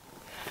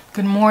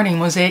Good morning,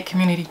 Mosaic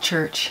Community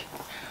Church.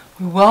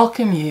 We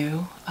welcome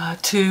you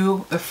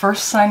to the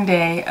first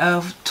Sunday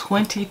of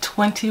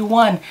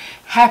 2021.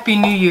 Happy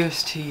New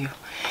Year's to you.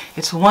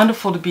 It's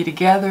wonderful to be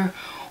together.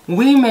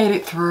 We made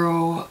it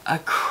through a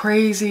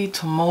crazy,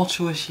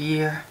 tumultuous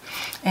year,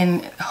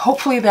 and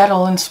hopefully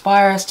that'll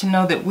inspire us to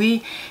know that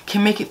we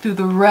can make it through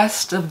the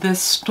rest of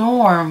this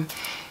storm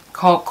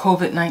called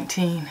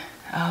COVID-19.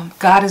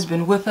 God has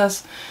been with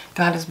us.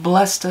 God has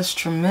blessed us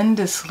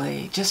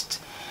tremendously. Just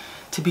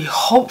to be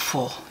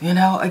hopeful,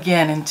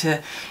 again, and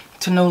to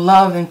know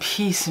love and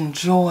peace and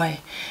joy.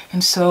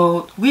 And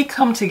so we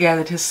come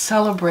together to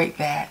celebrate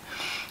that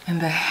and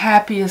the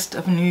happiest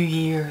of New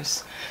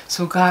Years.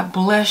 So God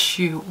bless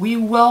you. We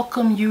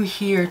welcome you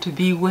here to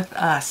be with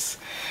us.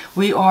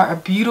 We are a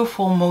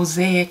beautiful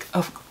mosaic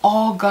of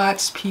all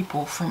God's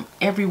people from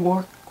every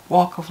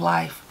walk of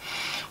life.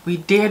 We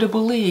dare to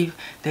believe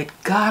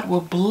that God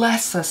will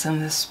bless us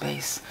in this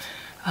space.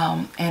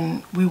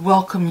 And we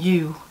welcome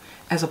you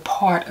as a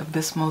part of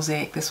this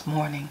mosaic this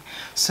morning.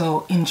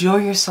 So enjoy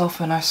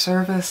yourself in our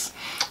service.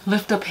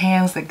 Lift up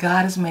hands that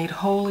God has made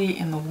holy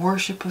in the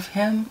worship of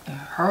Him and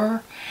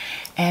her.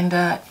 And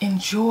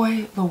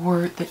enjoy the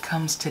word that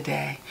comes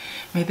today.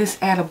 May this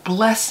add a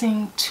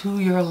blessing to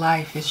your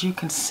life as you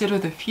consider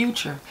the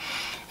future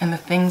and the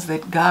things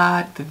that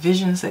God, the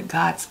visions that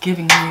God's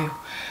giving you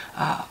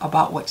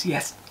about what's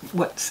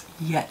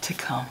yet to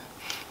come.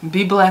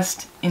 Be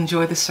blessed.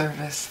 Enjoy the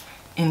service.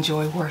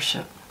 Enjoy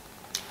worship.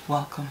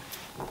 Welcome.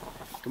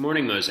 Good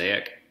morning,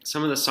 Mosaic.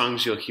 Some of the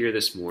songs you'll hear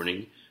this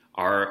morning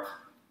are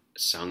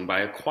sung by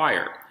a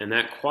choir, and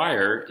that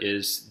choir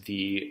is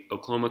the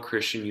Oklahoma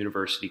Christian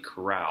University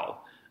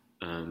Chorale.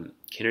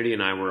 Kennedy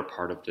and I were a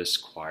part of this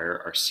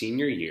choir our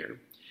senior year,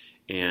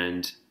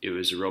 and it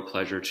was a real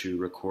pleasure to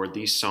record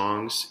these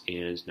songs,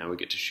 and now we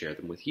get to share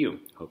them with you.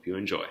 Hope you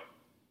enjoy.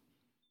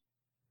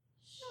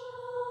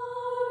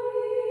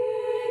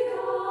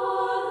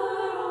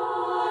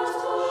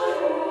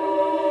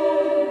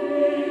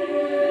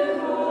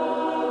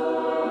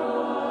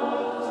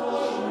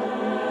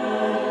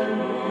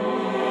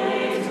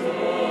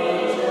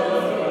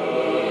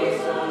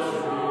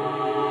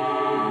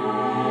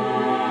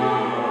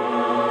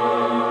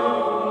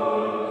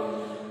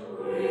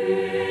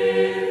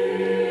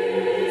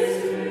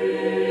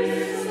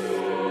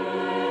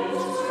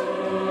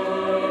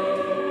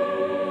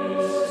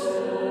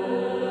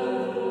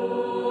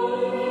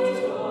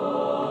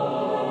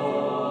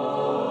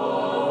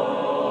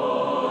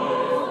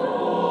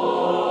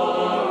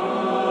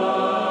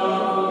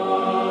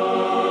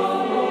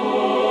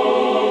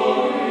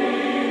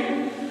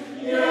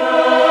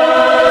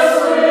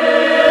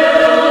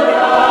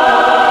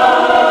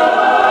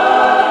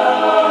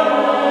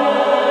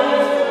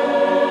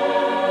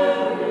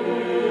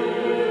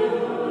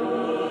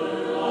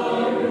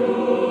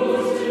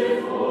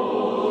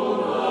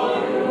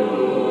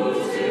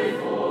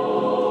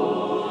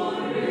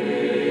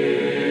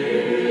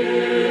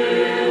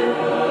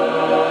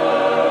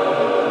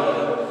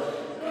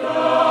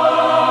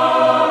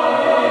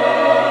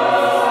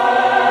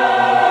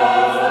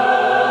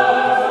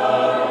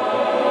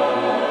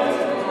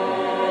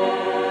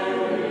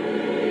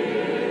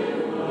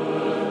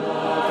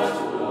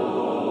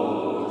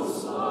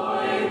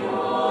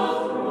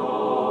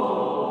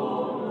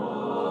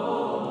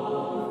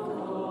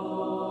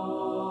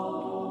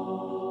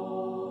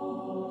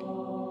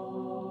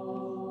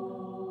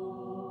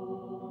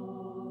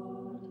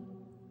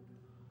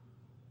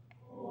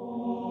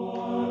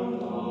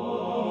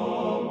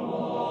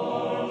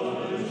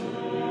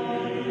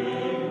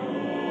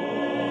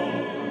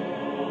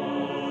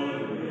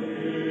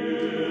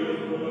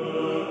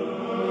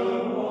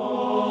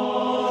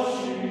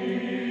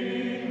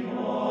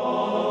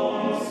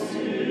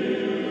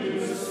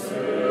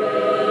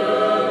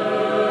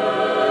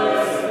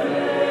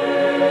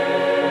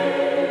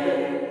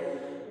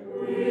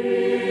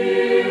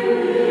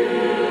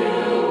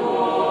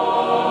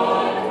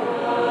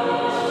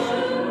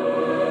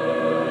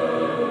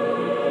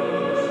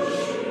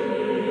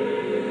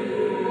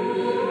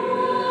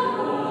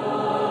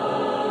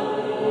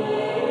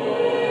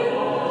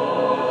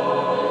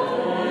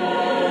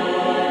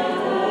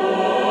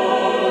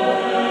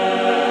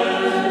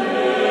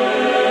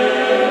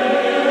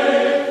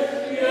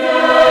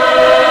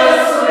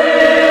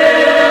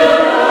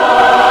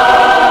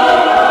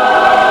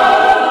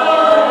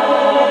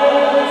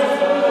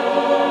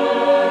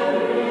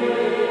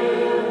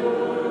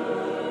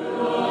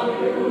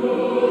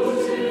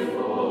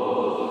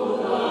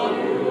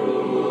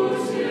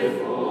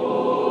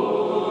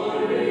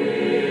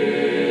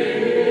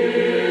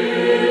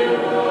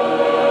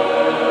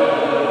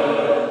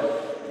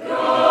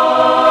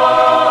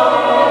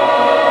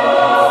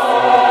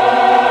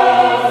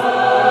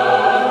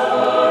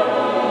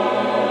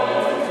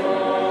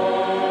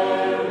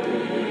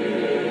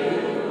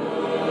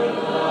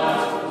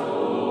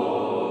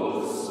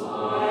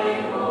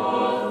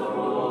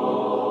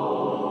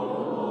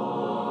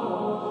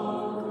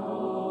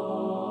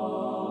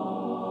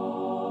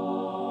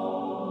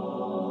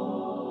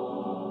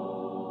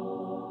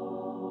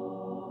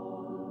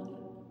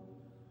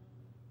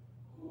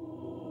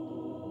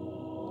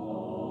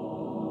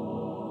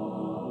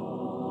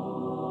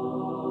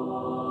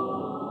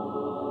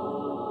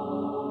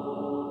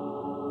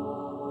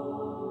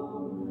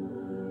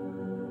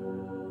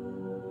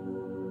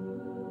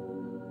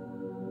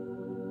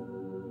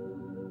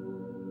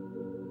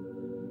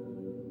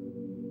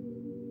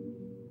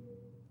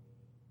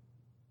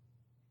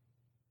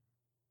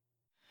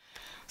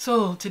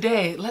 So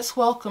today, let's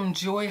welcome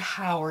Joy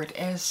Howard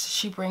as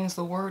she brings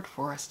the word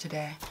for us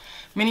today.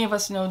 Many of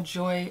us know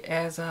Joy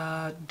as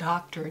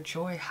Dr.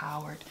 Joy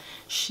Howard.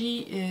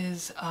 She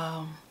is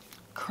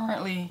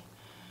currently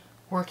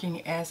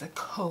working as a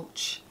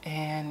coach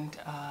and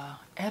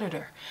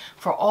editor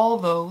for all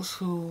those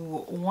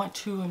who want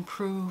to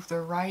improve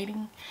their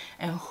writing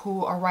and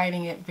who are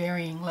writing at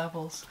varying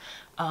levels.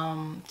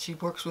 She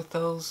works with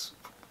those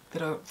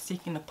that are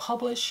seeking to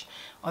publish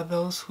or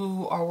those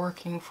who are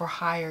working for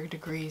higher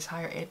degrees,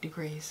 higher ed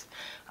degrees.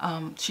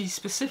 She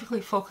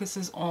specifically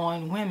focuses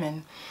on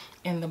women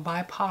in the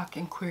BIPOC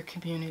and queer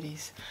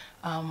communities,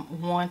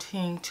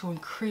 wanting to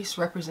increase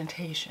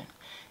representation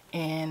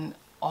in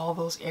all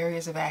those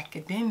areas of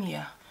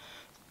academia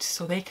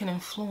so they can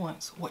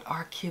influence what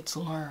our kids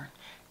learn,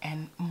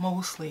 and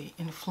mostly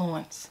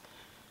influence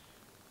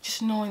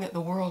just knowing that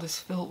the world is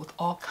filled with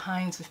all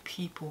kinds of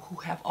people who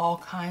have all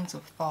kinds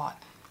of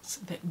thoughts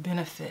that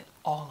benefit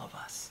all of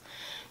us.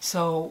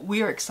 So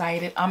we are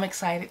excited. I'm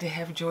excited to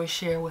have Joy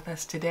share with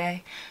us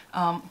today.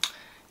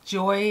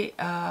 Joy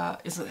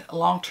is a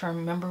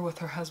long-term member with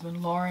her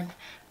husband Lauren,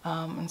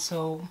 and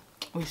so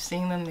we've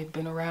seen them. They've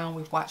been around.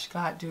 We've watched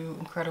God do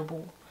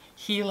incredible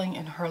healing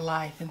in her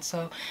life, and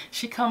so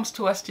she comes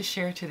to us to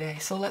share today.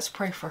 So let's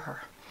pray for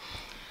her.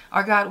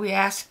 Our God, we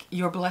ask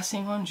your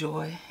blessing on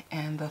Joy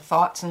and the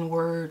thoughts and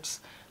words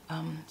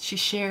she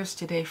shares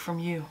today from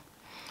you.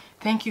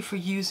 Thank you for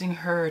using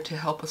her to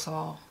help us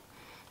all.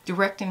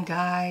 Direct and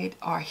guide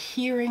our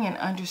hearing and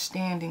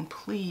understanding,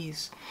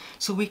 please,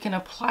 so we can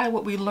apply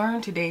what we learn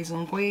today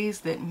in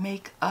ways that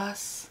make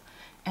us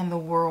and the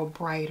world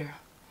brighter.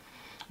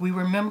 We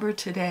remember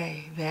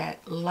today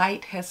that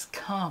light has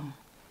come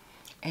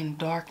and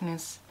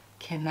darkness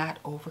cannot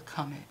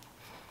overcome it.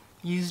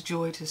 Use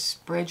Joy to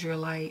spread your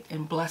light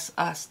and bless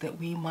us that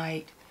we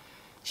might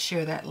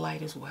share that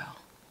light as well.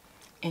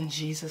 In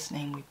Jesus'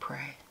 name we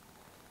pray.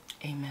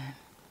 Amen.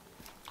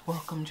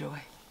 Welcome, Joy.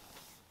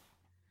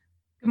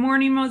 Good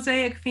morning,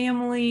 Mosaic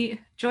family.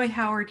 Joy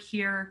Howard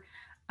here.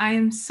 I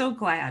am so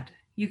glad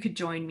you could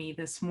join me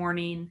this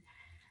morning.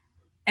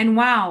 And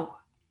wow,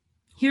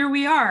 here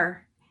we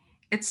are.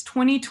 It's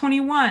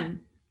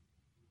 2021.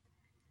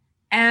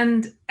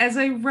 And as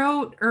I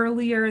wrote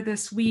earlier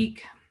this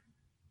week,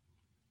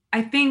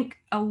 I think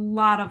a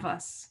lot of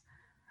us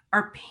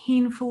are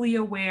painfully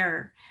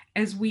aware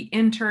as we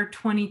enter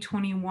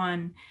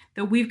 2021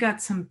 that we've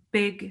got some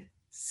big,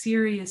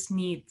 serious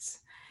needs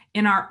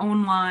in our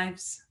own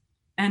lives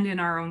and in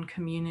our own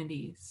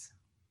communities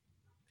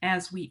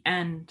as we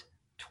end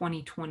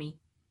 2020.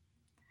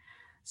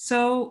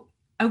 So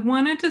I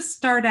wanted to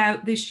start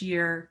out this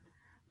year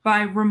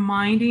by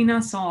reminding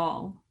us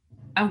all.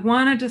 I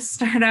wanted to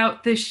start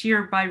out this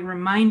year by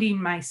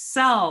reminding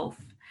myself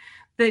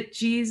that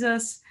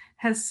Jesus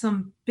has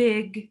some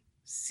big,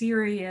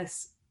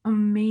 serious,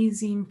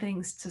 amazing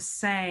things to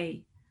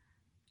say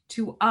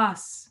to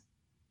us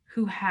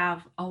who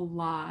have a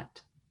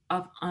lot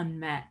of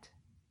unmet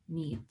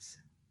needs.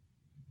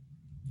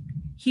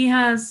 He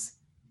has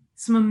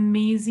some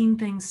amazing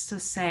things to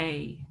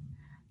say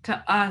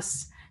to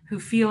us who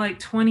feel like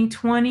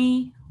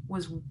 2020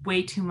 was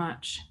way too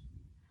much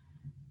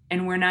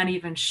and we're not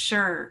even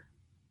sure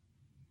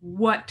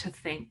what to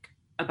think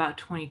about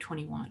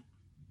 2021.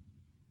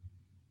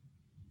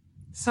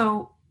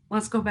 So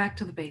let's go back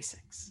to the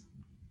basics.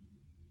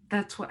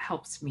 That's what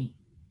helps me.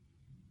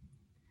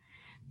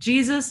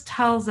 Jesus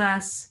tells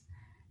us,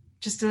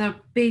 just at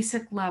a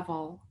basic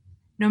level,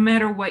 no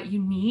matter what you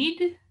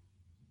need,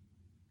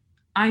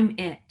 I'm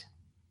it.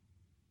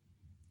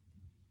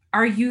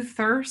 Are you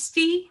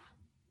thirsty?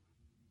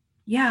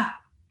 Yeah,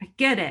 I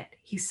get it,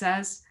 he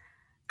says.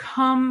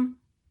 Come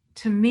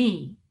to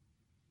me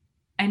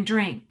and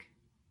drink.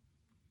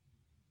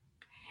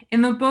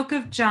 In the book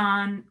of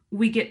John,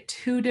 we get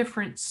two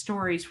different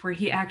stories where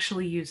he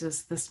actually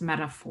uses this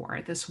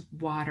metaphor, this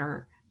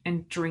water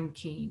and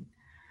drinking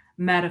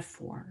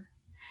metaphor.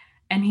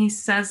 And he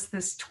says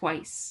this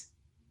twice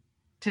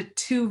to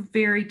two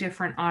very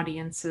different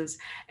audiences,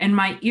 and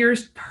my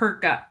ears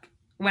perk up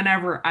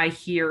whenever I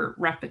hear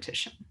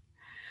repetition.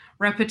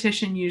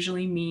 Repetition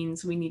usually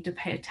means we need to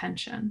pay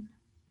attention.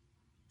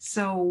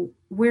 So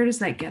where does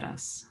that get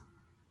us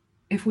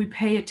if we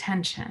pay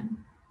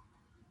attention?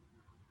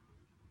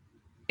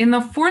 In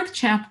the 4th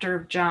chapter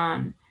of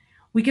John,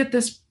 we get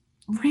this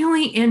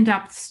really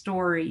in-depth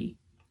story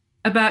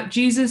about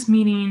Jesus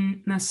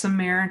meeting the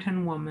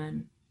Samaritan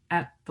woman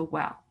at the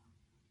well.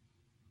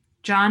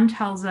 John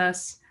tells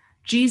us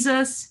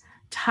Jesus,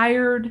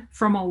 tired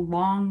from a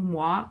long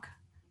walk,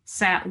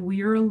 sat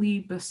wearily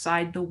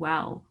beside the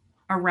well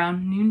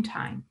around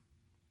noontime.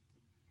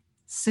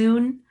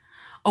 Soon,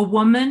 a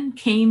woman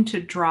came to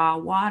draw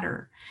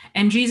water,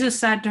 and Jesus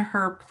said to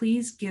her,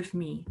 "Please give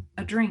me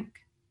a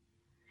drink."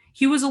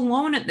 He was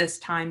alone at this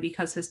time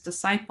because his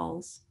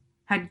disciples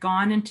had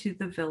gone into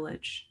the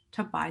village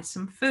to buy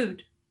some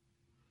food.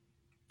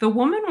 The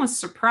woman was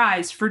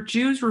surprised, for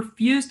Jews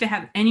refused to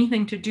have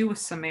anything to do with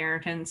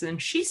Samaritans,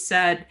 and she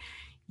said,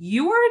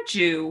 "You are a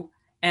Jew,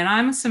 and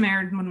I'm a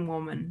Samaritan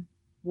woman.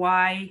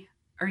 Why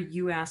are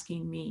you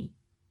asking me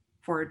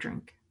for a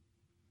drink?"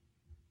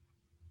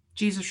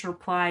 Jesus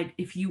replied,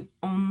 "If you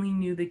only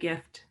knew the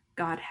gift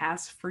God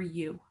has for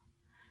you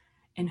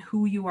and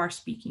who you are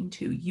speaking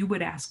to, you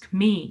would ask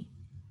me,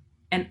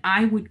 and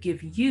I would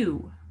give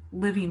you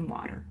living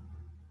water.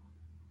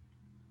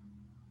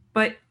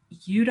 But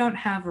you don't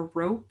have a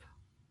rope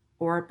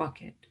or a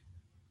bucket,"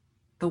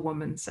 the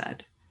woman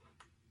said.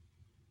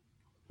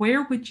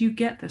 "Where would you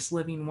get this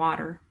living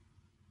water?"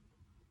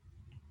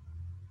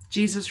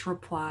 Jesus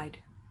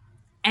replied,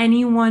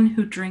 "Anyone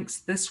who drinks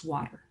this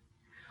water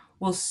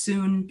will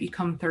soon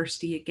become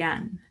thirsty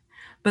again.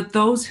 But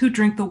those who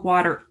drink the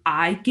water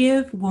I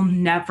give will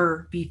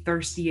never be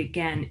thirsty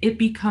again. It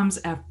becomes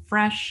a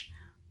fresh,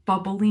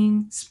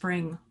 bubbling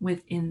spring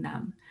within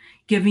them,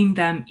 giving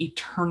them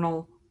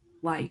eternal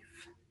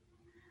life."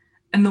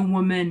 And the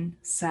woman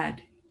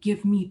said,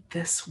 "Give me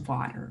this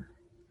water,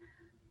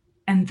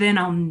 and then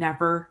I'll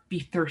never be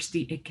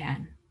thirsty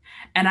again,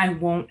 and I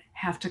won't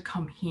have to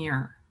come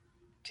here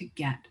to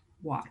get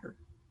water."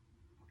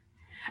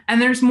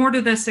 And there's more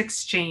to this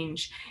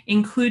exchange,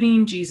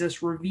 including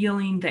Jesus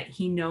revealing that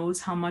he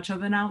knows how much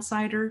of an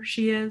outsider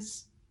she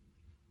is,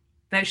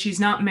 that she's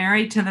not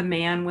married to the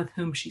man with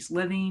whom she's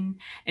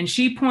living. And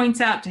she points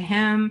out to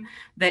him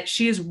that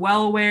she is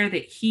well aware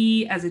that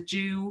he, as a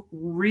Jew,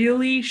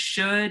 really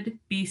should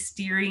be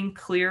steering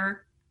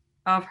clear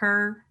of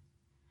her.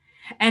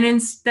 And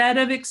instead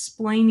of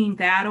explaining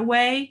that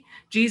away,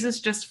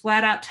 Jesus just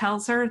flat out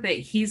tells her that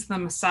he's the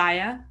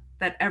Messiah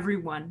that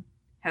everyone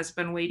has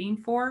been waiting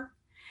for.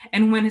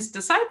 And when his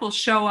disciples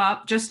show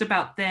up just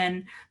about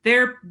then,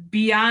 they're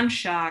beyond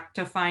shocked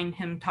to find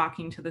him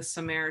talking to the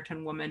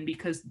Samaritan woman,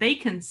 because they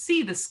can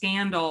see the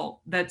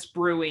scandal that's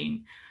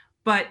brewing.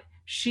 But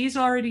she's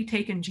already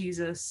taken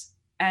Jesus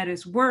at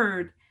his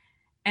word,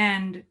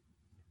 and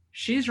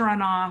she's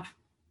run off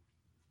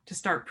to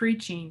start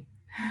preaching,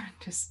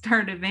 to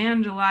start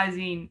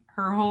evangelizing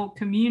her whole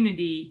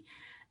community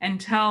and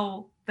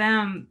tell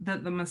them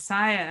that the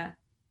Messiah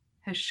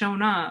has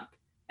shown up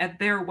at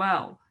their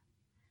well.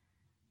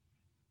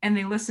 And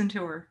they listen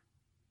to her,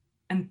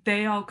 and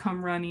they all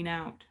come running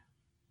out.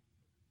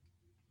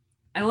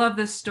 I love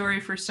this story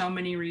for so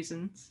many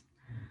reasons.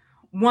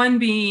 One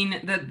being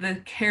that the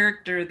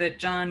character that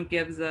John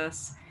gives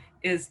us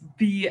is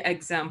the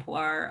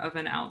exemplar of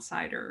an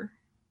outsider.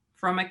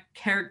 From a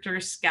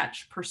character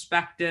sketch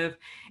perspective,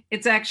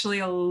 it's actually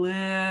a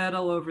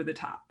little over the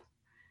top.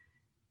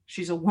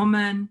 She's a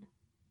woman,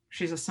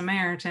 she's a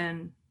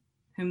Samaritan,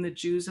 whom the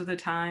Jews of the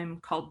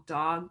time called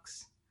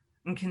dogs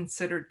and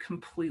considered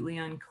completely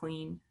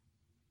unclean.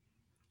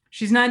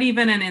 She's not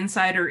even an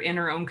insider in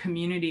her own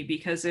community,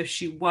 because if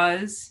she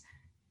was,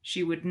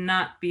 she would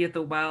not be at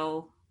the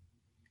well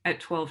at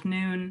 12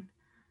 noon,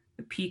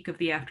 the peak of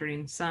the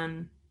afternoon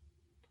sun.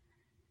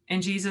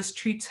 And Jesus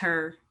treats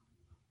her,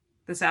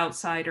 this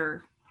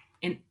outsider,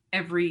 in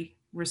every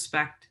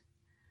respect,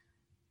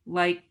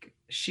 like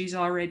she's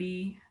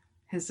already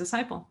his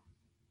disciple,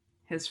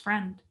 his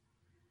friend,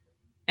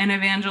 an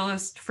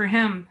evangelist for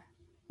him,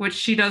 which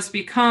she does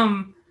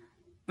become,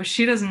 but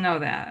she doesn't know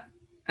that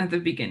at the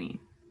beginning.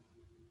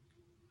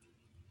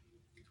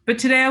 But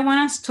today I want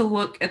us to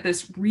look at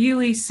this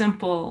really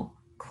simple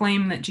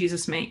claim that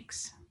Jesus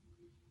makes,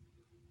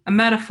 a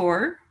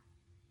metaphor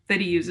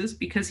that he uses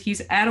because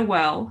he's at a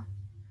well,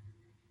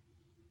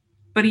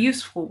 but a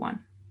useful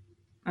one,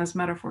 as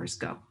metaphors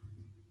go.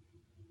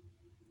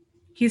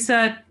 He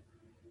said,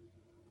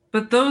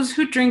 "But those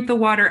who drink the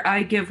water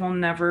I give will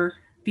never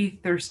be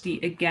thirsty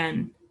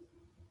again.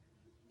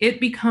 It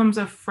becomes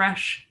a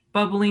fresh,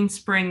 bubbling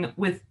spring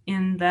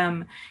within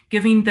them,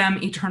 giving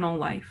them eternal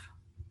life."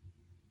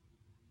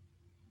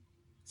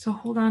 So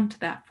hold on to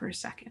that for a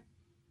second.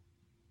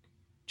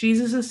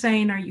 Jesus is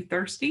saying, are you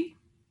thirsty?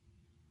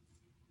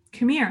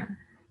 Come here.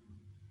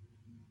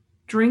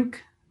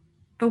 Drink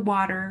the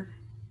water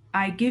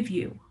I give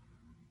you.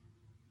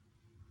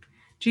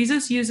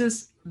 Jesus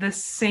uses the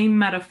same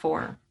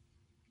metaphor,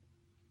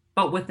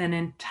 but with an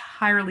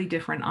entirely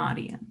different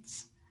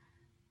audience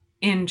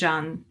in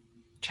John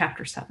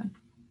chapter 7.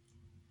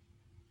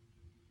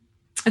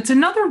 It's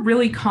another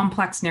really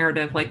complex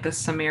narrative, like the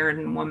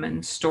Samaritan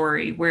woman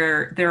story,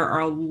 where there are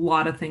a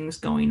lot of things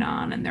going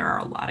on and there are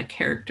a lot of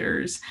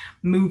characters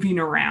moving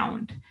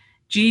around.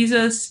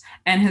 Jesus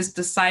and his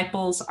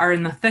disciples are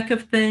in the thick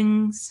of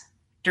things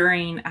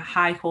during a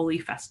high holy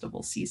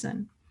festival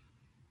season.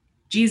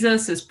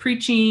 Jesus is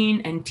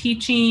preaching and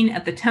teaching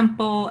at the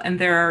temple, and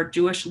there are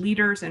Jewish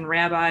leaders and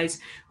rabbis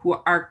who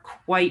are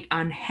quite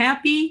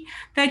unhappy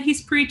that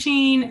he's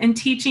preaching and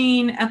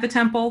teaching at the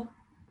temple.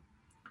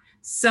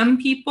 Some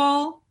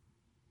people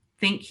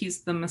think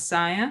he's the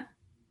Messiah,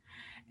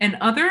 and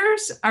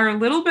others are a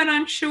little bit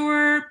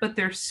unsure, but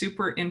they're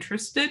super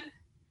interested.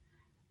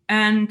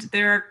 And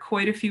there are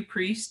quite a few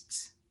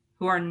priests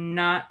who are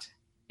not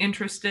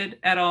interested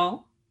at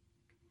all.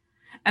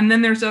 And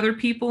then there's other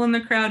people in the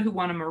crowd who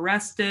want him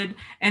arrested.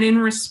 And in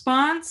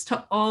response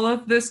to all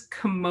of this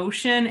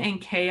commotion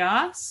and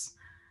chaos,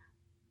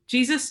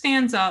 Jesus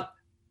stands up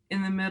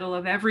in the middle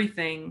of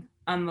everything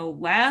on the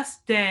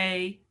last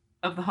day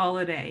of the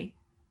holiday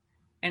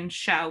and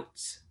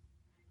shouts,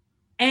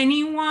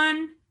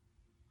 "Anyone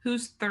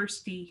who's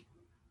thirsty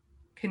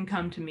can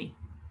come to me.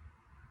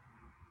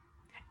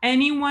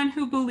 Anyone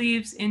who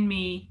believes in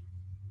me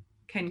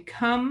can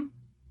come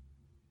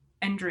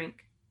and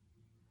drink.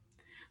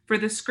 For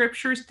the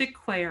scriptures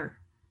declare,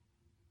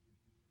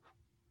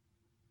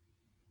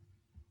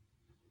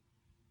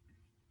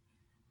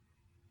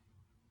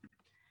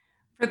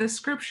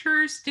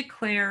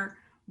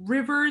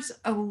 rivers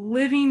of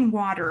living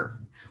water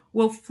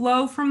will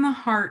flow from the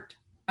heart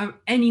of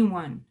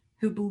anyone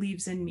who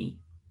believes in me."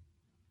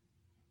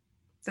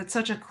 That's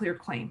such a clear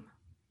claim.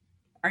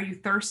 Are you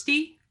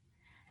thirsty?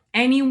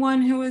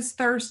 Anyone who is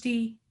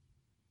thirsty,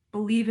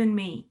 believe in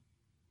me.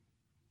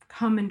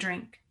 Come and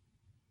drink.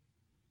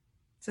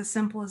 It's as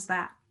simple as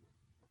that.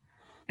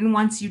 And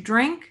once you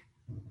drink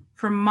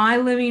from my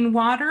living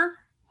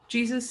water,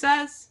 Jesus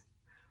says,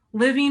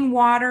 living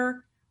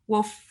water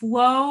will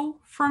flow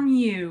from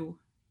you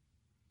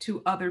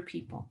to other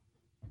people.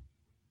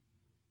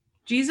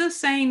 Jesus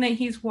saying that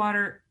he's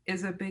water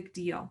is a big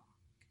deal.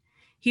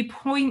 He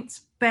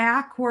points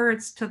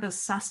backwards to the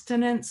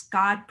sustenance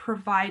God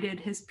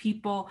provided his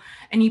people,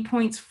 and he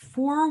points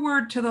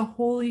forward to the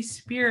Holy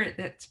Spirit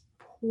that's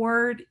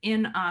poured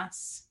in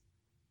us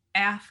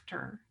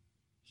after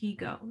he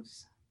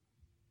goes.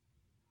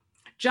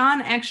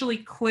 John actually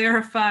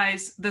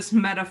clarifies this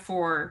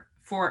metaphor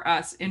for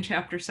us in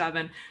chapter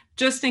 7,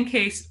 just in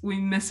case we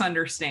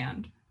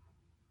misunderstand.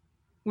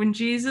 When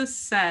Jesus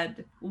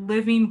said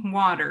living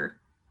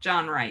water,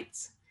 John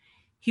writes,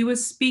 he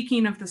was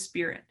speaking of the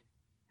Spirit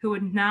who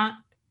would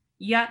not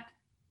yet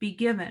be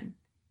given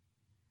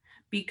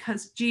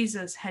because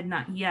Jesus had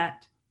not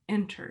yet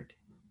entered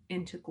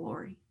into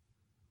glory.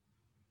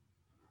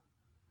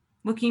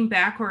 Looking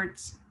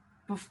backwards,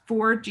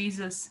 before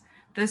Jesus,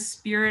 the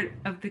Spirit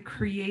of the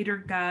Creator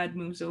God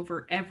moves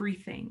over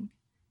everything.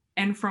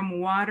 And from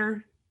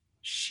water,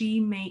 she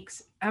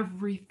makes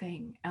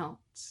everything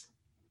else.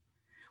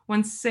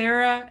 When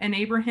Sarah and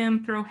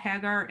Abraham throw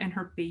Hagar and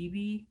her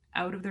baby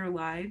out of their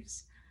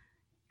lives,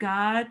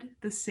 God,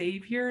 the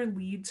Savior,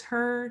 leads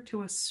her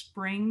to a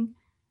spring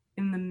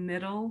in the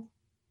middle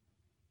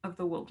of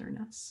the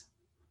wilderness,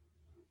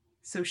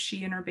 so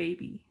she and her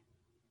baby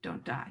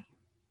don't die.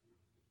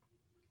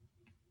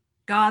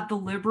 God, the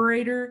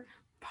Liberator,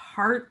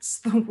 parts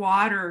the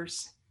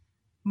waters,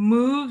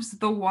 moves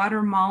the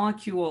water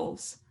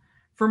molecules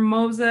for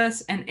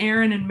Moses and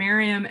Aaron and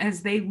Miriam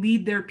as they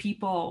lead their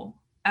people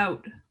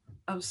out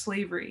of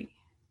slavery.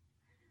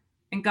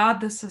 And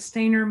God, the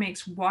Sustainer,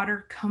 makes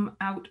water come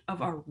out of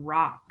a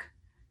rock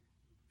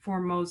for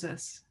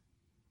Moses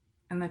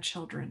and the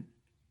children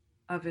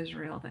of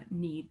Israel that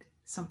need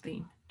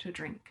something to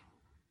drink.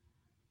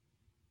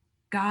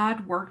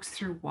 God works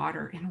through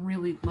water in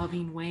really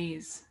loving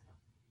ways.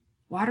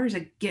 Water is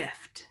a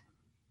gift.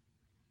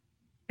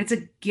 It's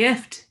a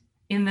gift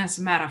in this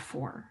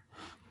metaphor.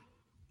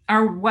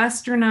 Our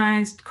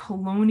westernized,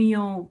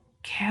 colonial,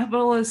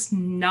 capitalist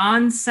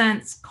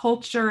nonsense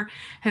culture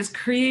has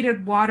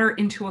created water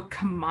into a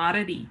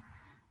commodity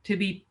to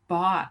be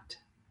bought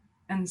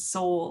and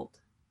sold.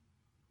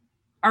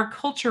 Our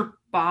culture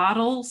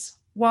bottles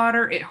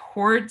water, it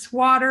hoards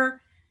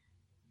water,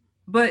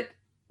 but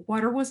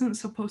water wasn't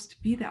supposed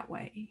to be that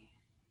way.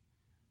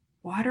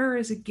 Water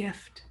is a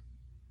gift.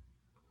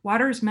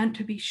 Water is meant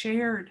to be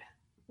shared.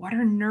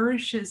 Water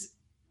nourishes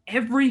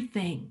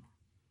everything.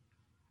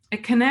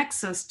 It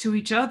connects us to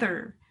each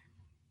other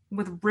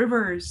with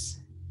rivers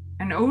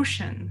and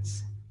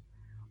oceans.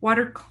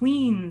 Water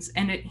cleans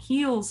and it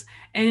heals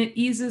and it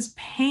eases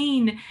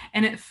pain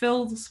and it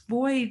fills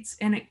voids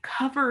and it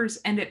covers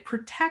and it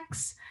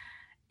protects,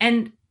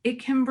 and it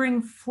can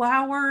bring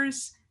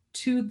flowers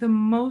to the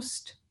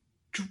most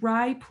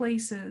dry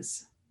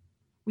places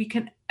we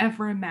can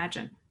ever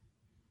imagine.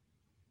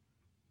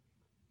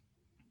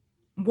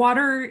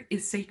 Water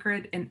is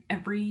sacred in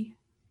every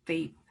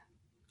faith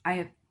I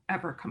have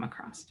ever come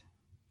across.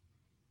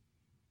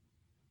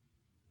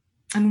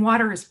 And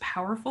water is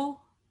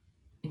powerful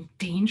and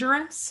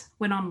dangerous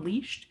when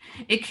unleashed.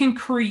 It can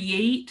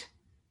create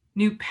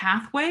new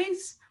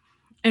pathways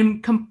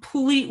and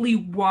completely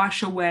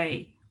wash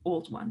away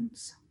old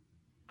ones.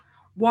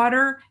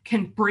 Water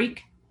can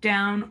break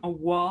down a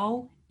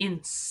wall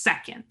in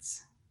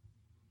seconds.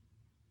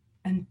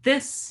 And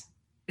this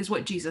is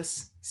what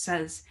Jesus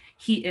says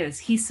he is.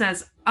 He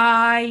says,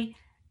 I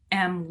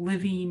am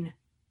living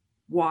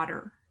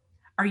water.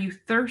 Are you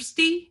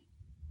thirsty?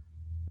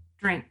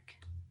 Drink.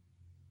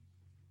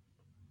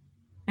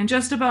 And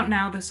just about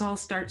now, this all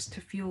starts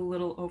to feel a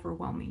little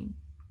overwhelming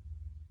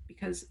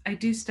because I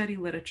do study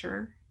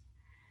literature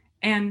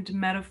and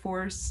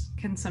metaphors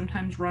can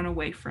sometimes run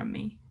away from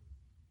me.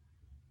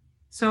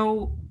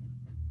 So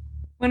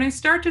when I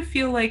start to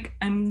feel like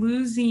I'm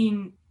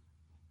losing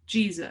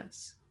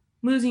Jesus,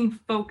 losing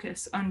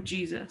focus on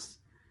Jesus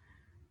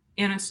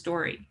in a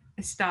story,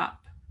 I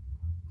stop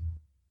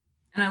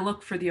and I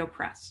look for the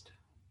oppressed.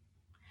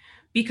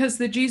 Because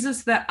the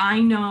Jesus that I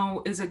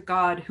know is a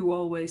God who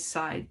always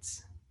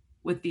sides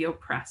with the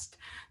oppressed.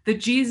 The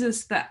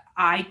Jesus that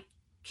I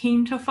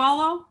came to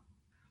follow,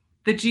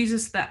 the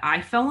Jesus that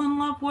I fell in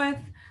love with,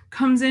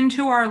 comes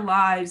into our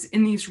lives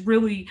in these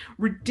really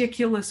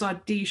ridiculous,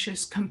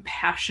 audacious,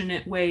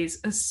 compassionate ways,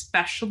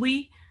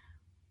 especially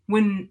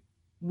when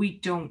we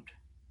don't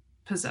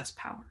possess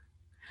power,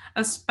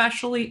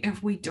 especially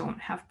if we don't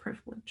have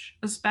privilege,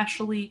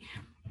 especially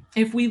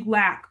if we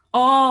lack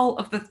all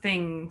of the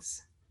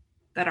things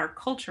that our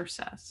culture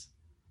says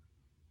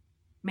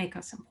make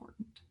us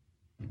important.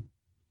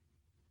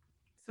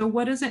 So,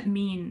 what does it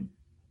mean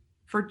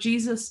for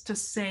Jesus to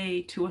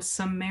say to a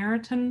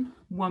Samaritan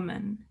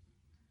woman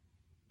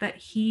that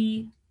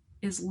he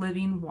is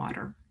living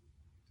water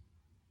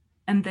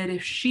and that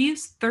if she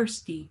is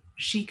thirsty,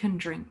 she can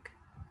drink?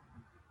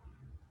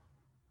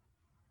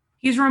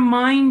 He's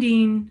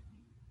reminding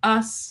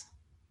us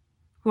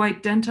who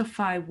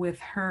identify with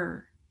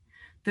her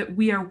that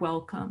we are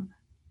welcome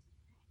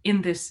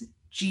in this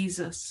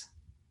Jesus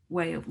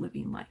way of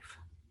living life.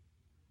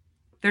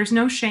 There's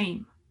no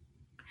shame.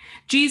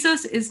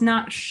 Jesus is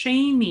not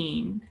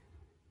shaming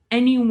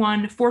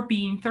anyone for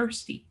being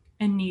thirsty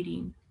and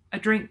needing a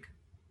drink.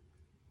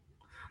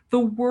 The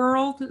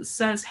world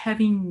says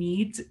having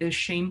needs is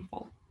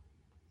shameful,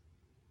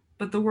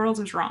 but the world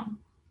is wrong.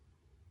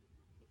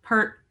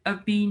 Part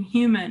of being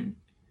human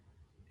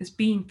is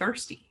being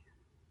thirsty.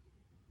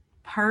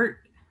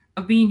 Part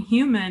of being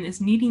human is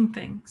needing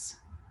things.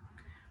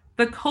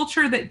 The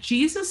culture that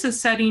Jesus is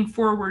setting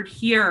forward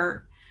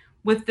here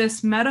with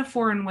this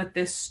metaphor and with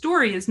this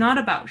story is not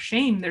about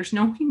shame. There's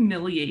no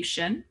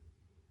humiliation.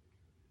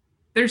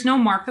 There's no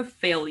mark of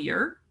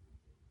failure.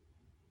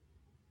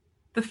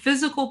 The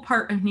physical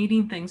part of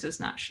needing things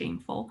is not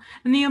shameful,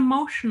 and the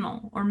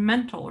emotional or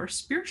mental or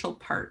spiritual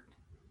part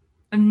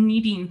of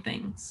needing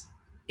things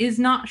is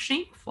not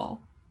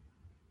shameful.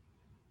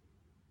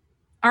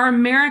 Our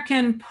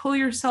American pull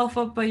yourself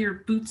up by your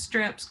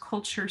bootstraps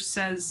culture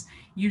says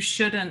you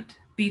shouldn't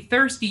be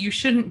thirsty, you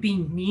shouldn't be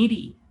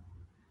needy.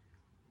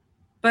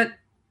 But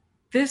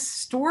this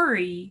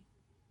story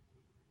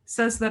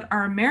says that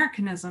our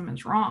Americanism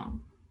is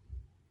wrong.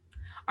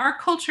 Our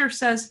culture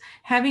says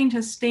having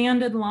to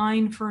stand in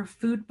line for a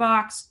food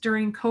box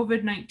during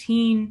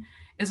COVID-19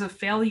 is a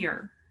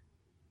failure.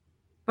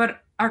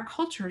 But our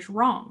culture is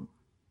wrong.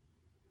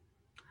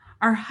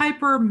 Our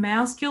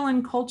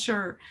hyper-masculine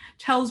culture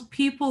tells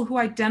people who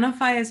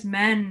identify as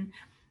men,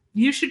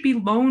 you should be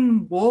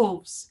lone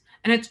wolves,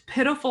 and it's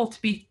pitiful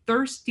to be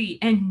thirsty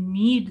and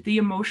need the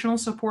emotional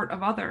support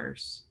of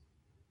others.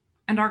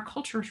 And our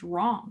culture is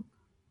wrong.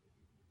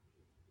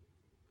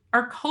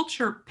 Our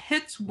culture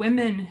pits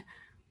women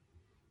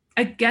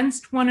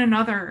against one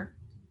another,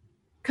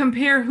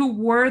 compare who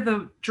wore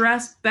the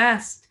dress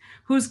best,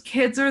 whose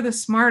kids are the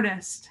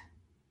smartest.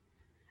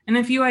 And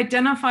if you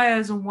identify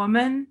as a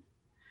woman,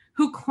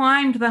 who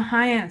climbed the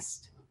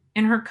highest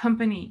in her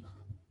company.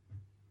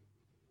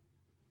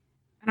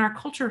 And our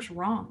culture is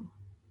wrong.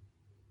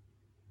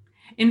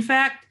 In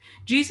fact,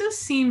 Jesus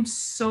seems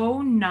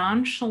so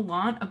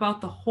nonchalant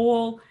about the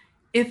whole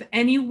if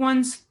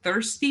anyone's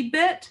thirsty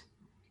bit.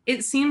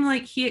 It seemed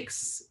like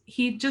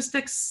he just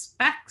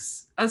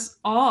expects us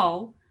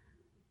all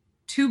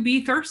to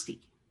be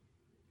thirsty.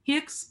 He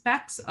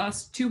expects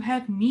us to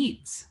have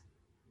needs.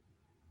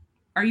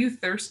 Are you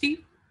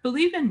thirsty?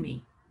 Believe in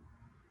me.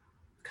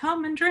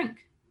 Come and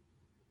drink.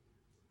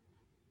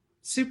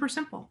 Super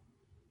simple.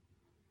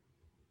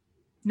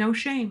 No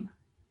shame.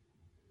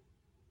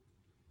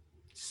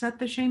 Set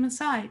the shame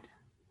aside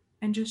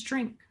and just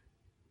drink.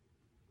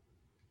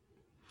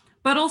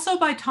 But also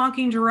by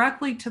talking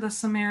directly to the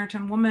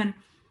Samaritan woman,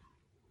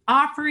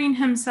 offering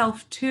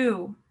himself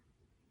to,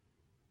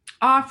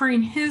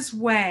 offering his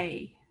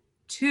way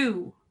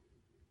to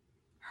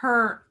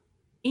her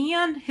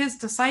and his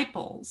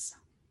disciples.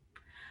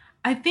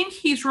 I think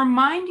he's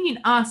reminding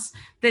us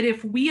that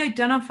if we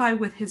identify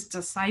with his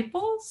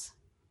disciples,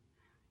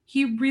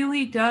 he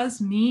really does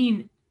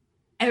mean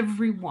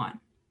everyone.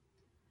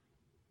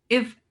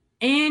 If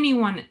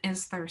anyone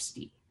is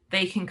thirsty,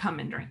 they can come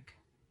and drink.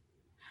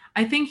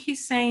 I think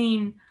he's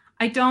saying,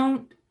 I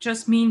don't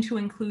just mean to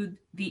include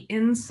the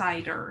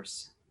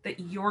insiders that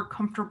you're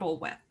comfortable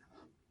with.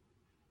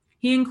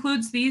 He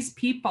includes these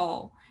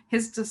people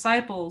his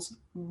disciples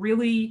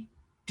really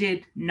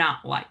did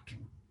not like.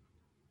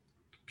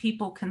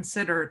 People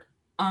considered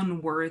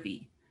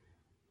unworthy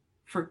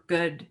for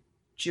good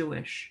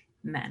Jewish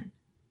men.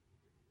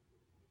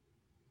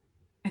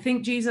 I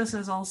think Jesus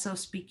is also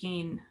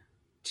speaking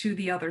to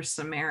the other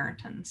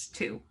Samaritans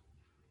too.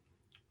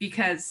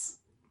 Because,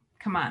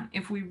 come on,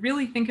 if we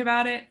really think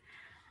about it,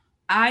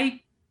 I'm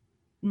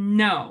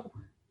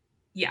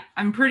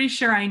pretty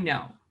sure I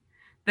know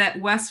that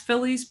West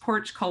Philly's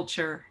porch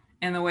culture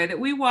and the way that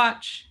we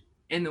watch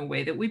and the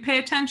way that we pay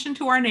attention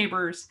to our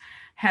neighbors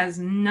has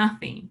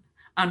nothing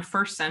on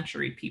first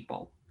century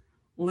people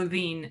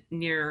living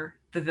near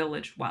the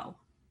village well.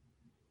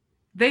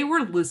 They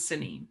were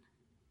listening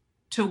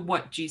to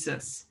what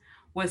Jesus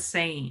was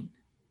saying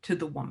to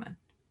the woman.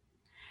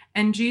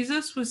 And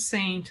Jesus was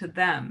saying to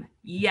them,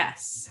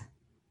 yes,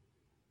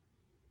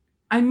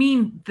 I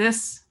mean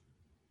this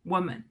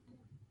woman.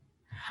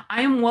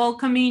 I am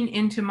welcoming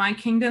into my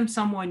kingdom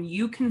someone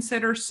you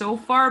consider so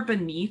far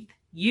beneath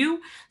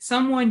you,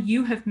 someone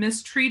you have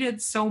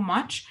mistreated so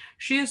much,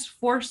 she is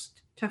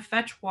forced to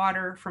fetch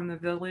water from the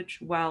village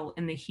well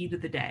in the heat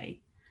of the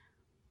day,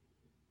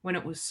 when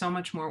it was so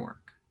much more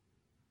work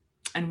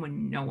and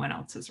when no one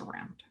else is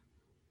around.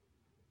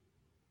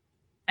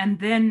 And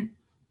then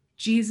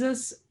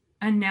Jesus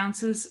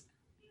announces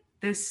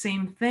this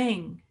same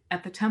thing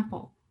at the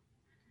temple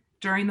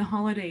during the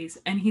holidays,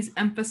 and he's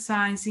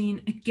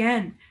emphasizing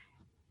again,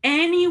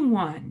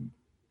 anyone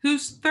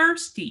who's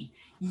thirsty,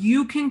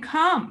 you can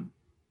come.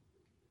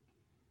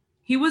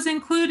 He was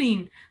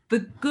including the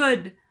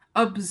good,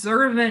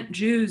 observant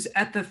Jews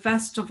at the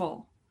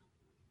festival,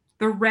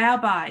 the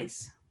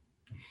rabbis.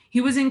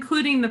 He was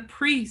including the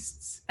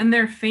priests and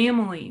their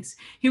families.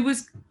 He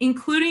was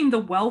including the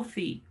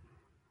wealthy,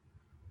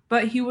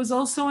 but he was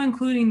also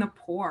including the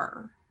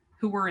poor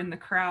who were in the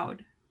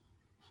crowd.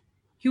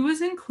 He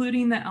was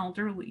including the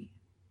elderly.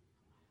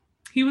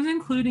 He was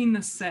including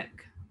the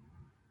sick.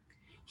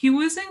 He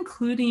was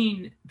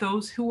including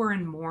those who were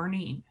in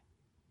mourning.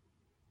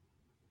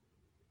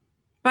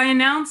 By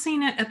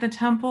announcing it at the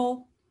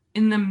temple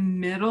in the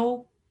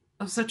middle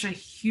of such a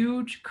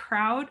huge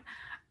crowd,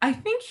 I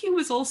think he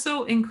was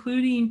also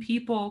including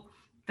people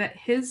that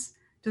his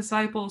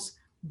disciples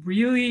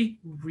really,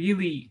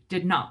 really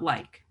did not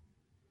like.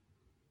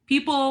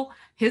 People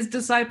his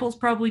disciples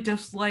probably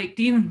disliked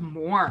even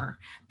more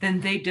than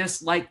they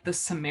disliked the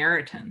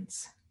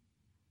Samaritans.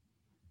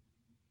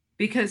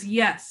 Because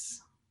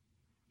yes,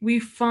 we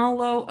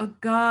follow a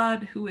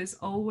God who is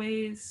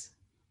always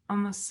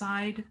on the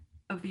side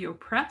of the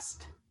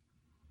oppressed,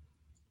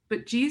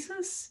 but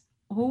Jesus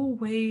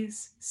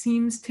always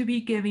seems to be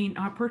giving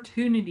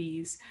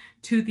opportunities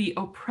to the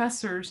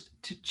oppressors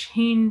to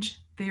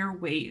change their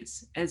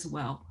ways as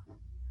well.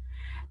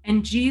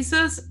 And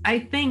Jesus, I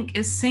think,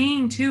 is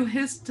saying to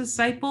his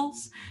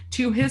disciples,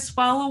 to his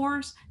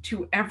followers,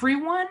 to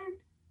everyone,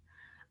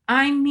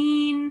 I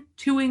mean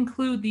to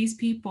include these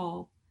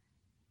people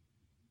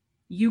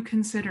you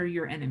consider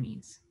your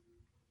enemies.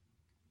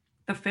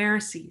 The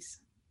Pharisees,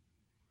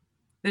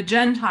 the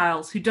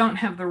Gentiles who don't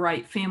have the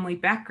right family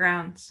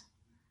backgrounds,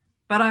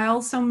 but I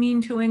also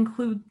mean to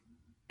include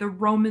the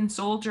Roman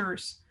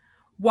soldiers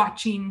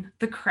watching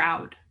the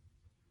crowd.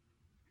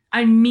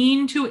 I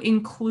mean to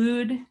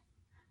include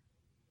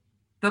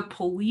the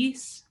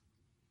police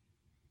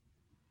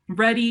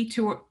ready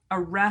to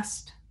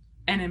arrest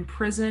and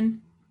imprison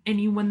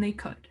anyone they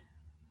could.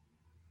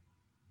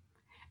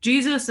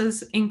 Jesus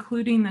is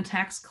including the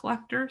tax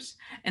collectors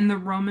and the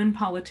Roman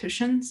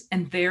politicians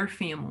and their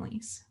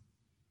families.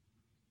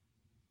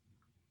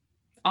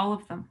 All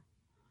of them.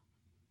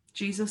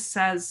 Jesus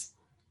says,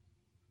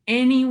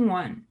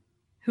 anyone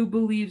who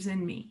believes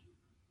in me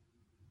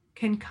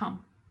can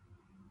come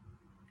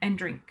and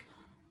drink.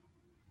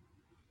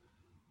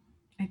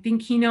 I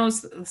think he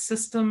knows that the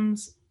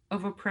systems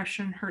of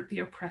oppression hurt the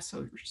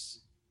oppressors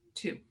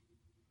too.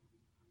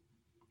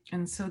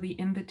 And so the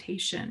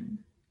invitation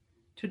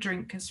to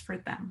drink is for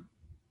them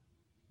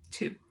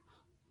too.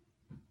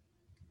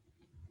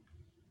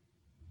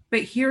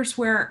 But here's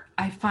where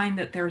I find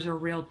that there's a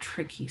real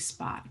tricky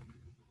spot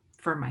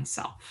for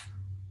myself.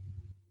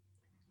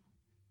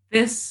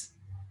 This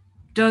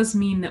does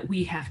mean that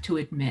we have to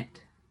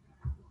admit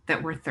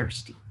that we're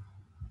thirsty.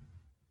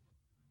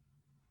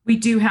 We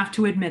do have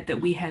to admit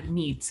that we have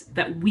needs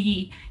that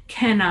we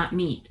cannot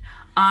meet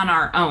on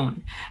our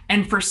own.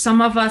 And for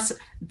some of us,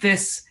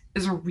 this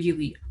is a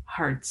really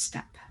hard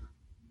step.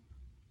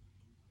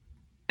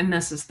 And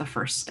this is the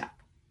first step.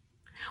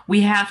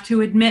 We have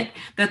to admit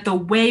that the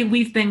way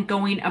we've been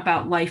going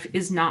about life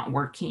is not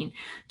working.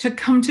 To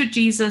come to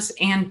Jesus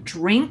and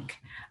drink,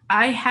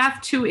 I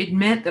have to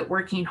admit that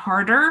working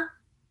harder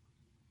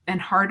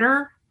and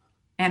harder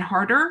and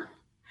harder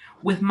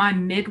with my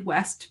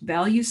Midwest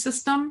value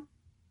system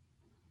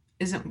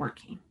isn't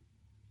working.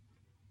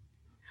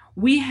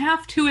 We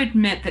have to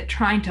admit that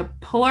trying to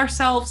pull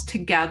ourselves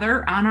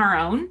together on our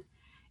own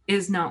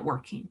is not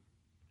working,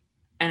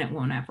 and it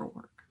won't ever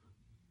work.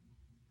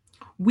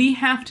 We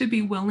have to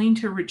be willing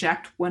to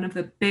reject one of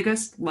the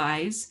biggest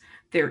lies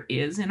there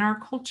is in our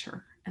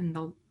culture,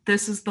 and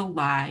this is the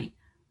lie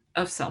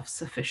of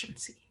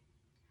self-sufficiency.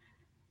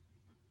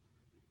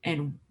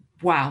 And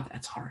wow,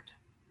 that's hard.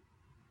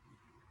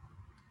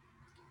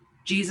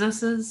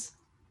 Jesus's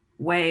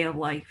way of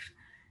life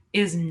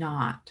is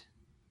not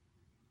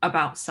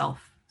about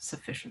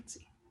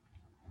self-sufficiency.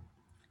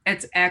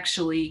 It's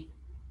actually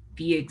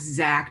the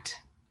exact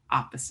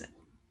opposite.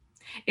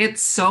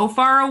 It's so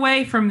far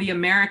away from the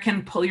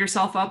American pull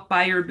yourself up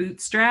by your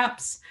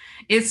bootstraps.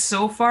 It's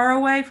so far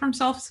away from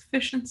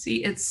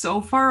self-sufficiency. It's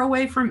so far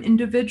away from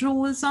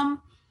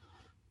individualism.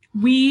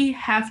 We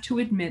have to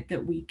admit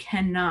that we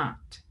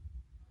cannot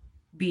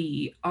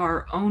be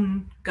our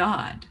own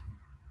God,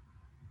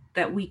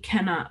 that we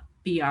cannot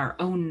be our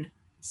own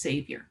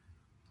Savior.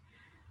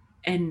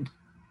 And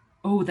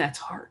oh, that's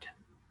hard.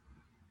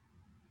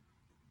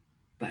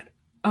 But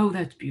oh,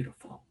 that's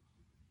beautiful.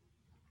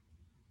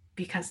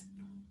 Because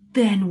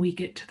then we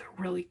get to the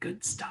really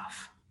good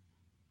stuff.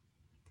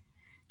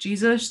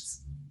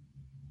 Jesus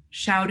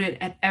shouted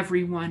at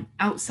everyone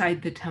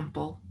outside the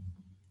temple.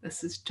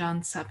 This is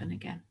John 7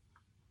 again.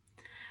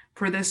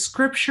 For the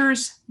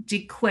scriptures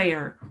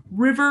declare,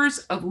 rivers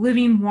of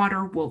living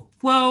water will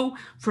flow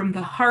from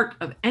the heart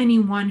of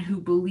anyone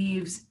who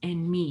believes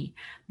in me.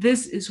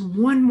 This is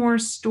one more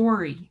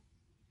story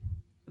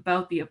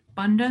about the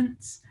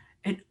abundance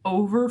and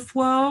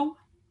overflow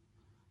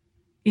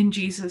in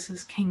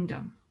Jesus'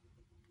 kingdom.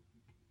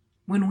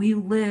 When we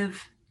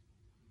live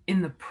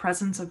in the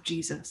presence of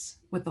Jesus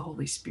with the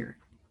Holy Spirit.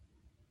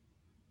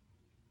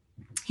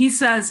 He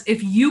says,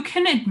 if you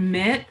can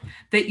admit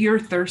that you're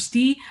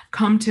thirsty,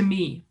 come to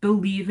me,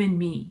 believe in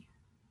me,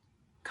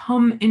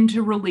 come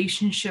into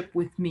relationship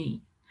with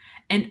me,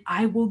 and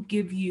I will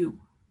give you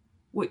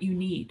what you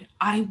need.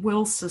 I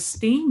will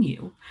sustain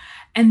you,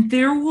 and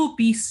there will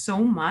be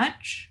so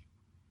much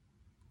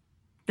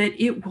that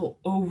it will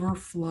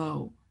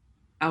overflow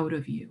out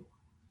of you.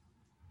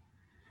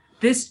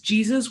 This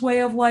Jesus way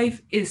of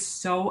life is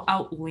so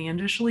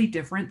outlandishly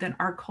different than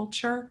our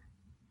culture,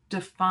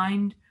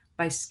 defined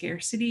by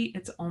scarcity.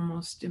 It's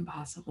almost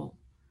impossible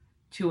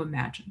to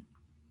imagine.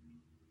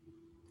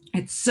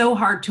 It's so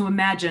hard to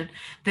imagine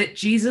that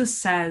Jesus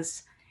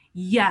says,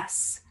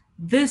 yes,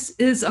 this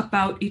is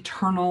about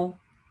eternal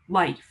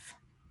life,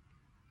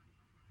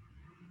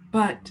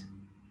 but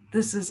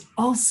this is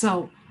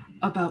also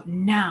about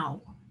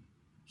now,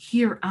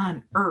 here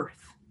on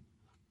earth.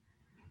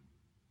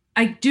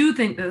 I do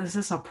think that this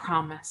is a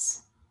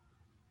promise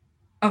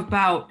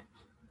about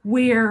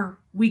where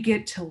we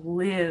get to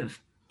live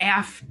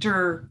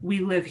after we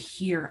live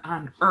here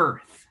on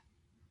earth.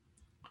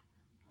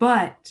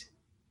 But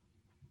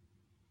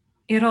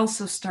it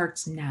also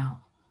starts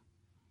now.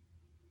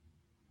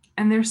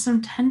 And there's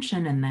some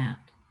tension in that.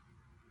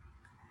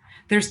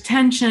 There's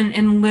tension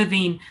in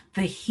living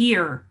the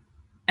here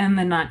and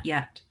the not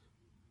yet.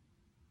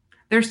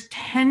 There's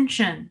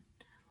tension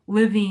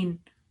living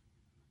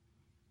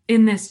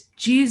in this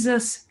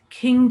Jesus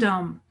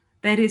kingdom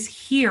that is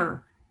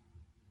here,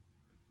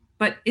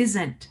 but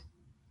isn't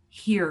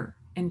here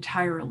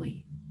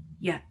entirely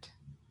yet.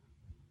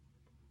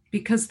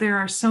 Because there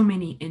are so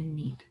many in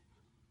need.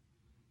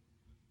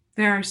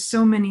 There are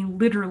so many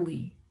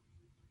literally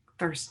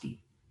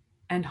thirsty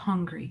and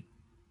hungry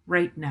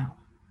right now.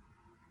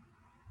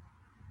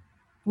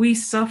 We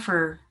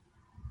suffer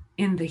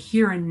in the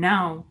here and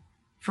now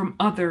from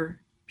other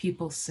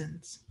people's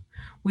sins.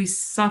 We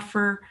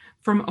suffer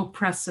from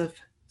oppressive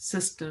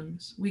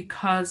systems. We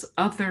cause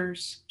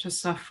others to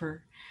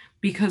suffer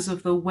because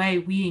of the way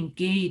we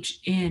engage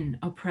in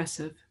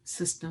oppressive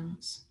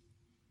systems.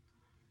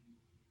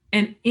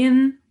 And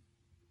in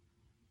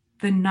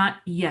the not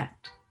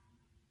yet,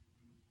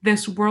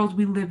 this world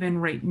we live in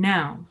right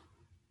now,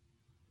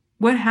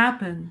 what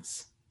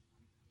happens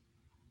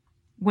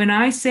when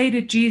I say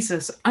to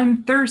Jesus,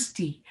 I'm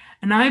thirsty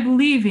and I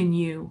believe in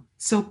you,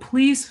 so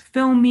please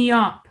fill me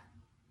up,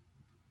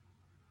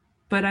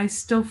 but I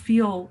still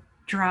feel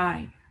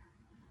dry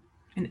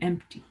and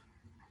empty?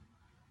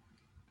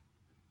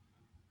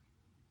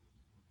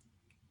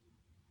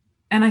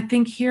 And I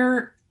think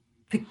here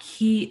the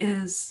key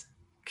is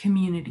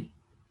community.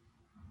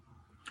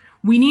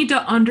 We need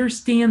to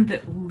understand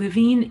that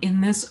living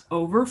in this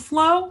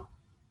overflow,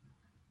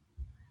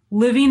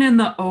 living in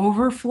the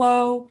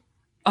overflow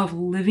of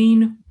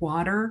living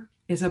water,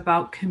 is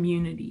about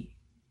community.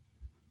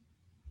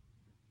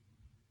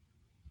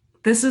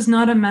 This is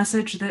not a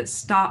message that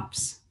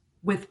stops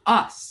with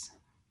us.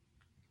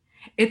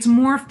 It's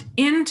morphed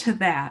into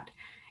that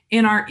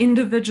in our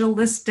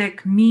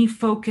individualistic,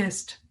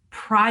 me-focused,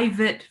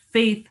 private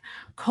faith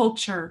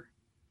culture.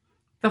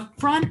 The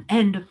front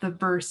end of the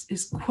verse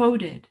is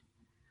quoted,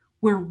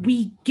 where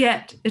we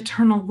get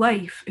eternal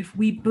life if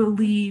we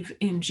believe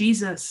in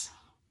Jesus.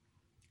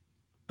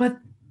 But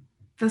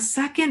the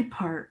second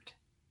part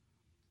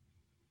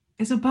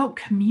is about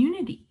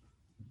community,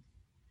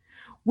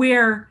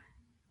 where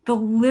the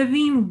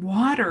living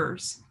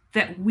waters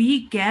that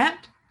we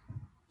get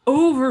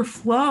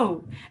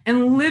overflow.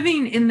 And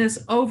living in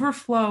this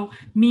overflow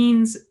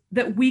means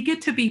that we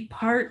get to be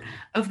part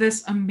of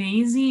this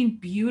amazing,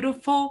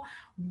 beautiful,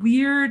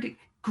 weird,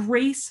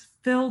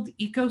 grace-filled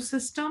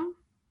ecosystem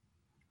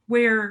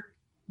where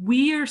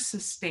we are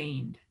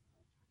sustained,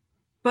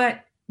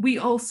 but we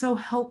also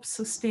help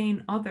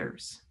sustain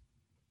others.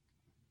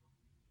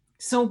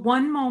 So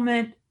one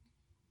moment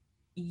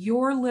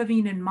you're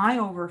living in my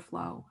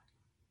overflow,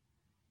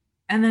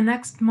 and the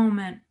next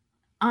moment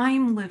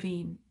I'm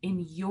living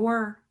in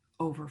your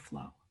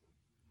overflow.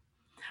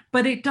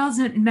 But it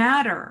doesn't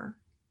matter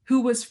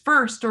who was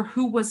first or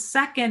who was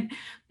second,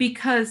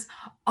 because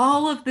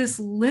all of this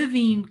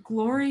living,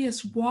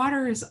 glorious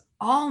water is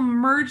all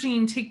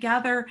merging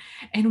together,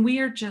 and we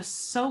are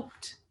just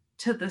soaked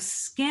to the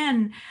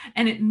skin.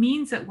 And it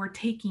means that we're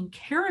taking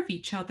care of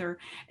each other,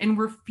 and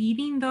we're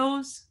feeding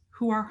those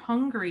who are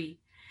hungry,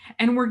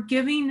 and we're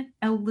giving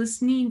a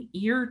listening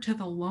ear to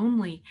the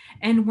lonely,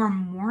 and we're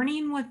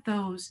mourning with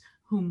those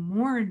who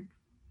mourn.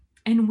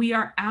 And we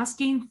are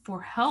asking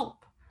for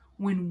help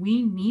when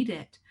we need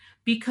it,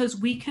 because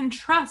we can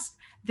trust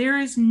there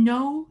is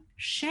no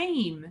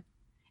shame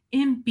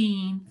in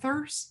being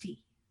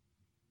thirsty.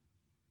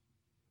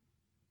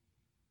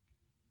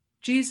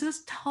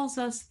 Jesus tells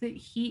us that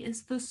he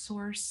is the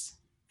source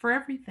for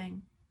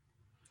everything.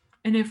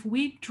 And if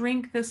we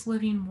drink this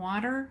living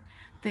water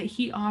that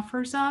he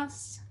offers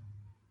us,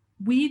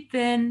 we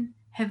then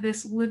have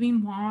this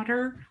living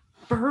water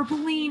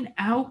burbling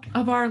out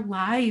of our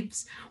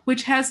lives,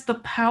 which has the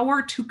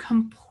power to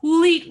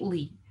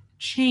completely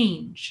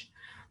change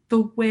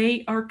the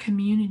way our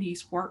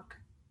communities work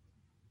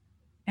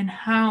and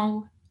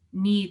how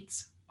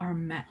needs are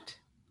met.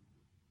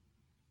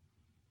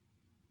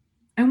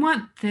 I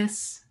want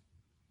this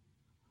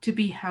to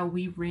be how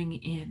we ring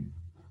in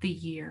the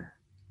year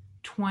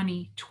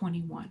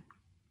 2021.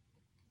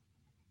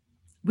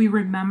 We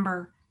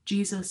remember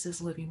Jesus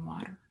is living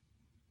water.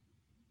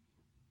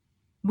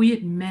 We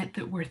admit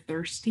that we're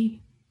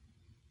thirsty,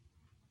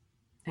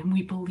 and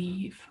we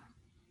believe.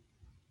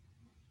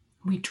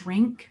 We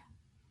drink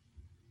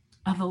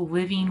of the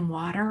living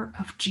water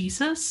of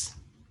Jesus,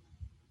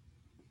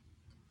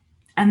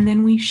 and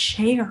then we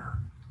share.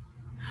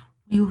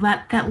 We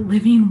let that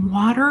living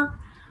water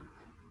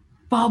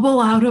bubble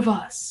out of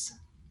us,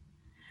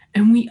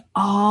 and we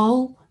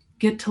all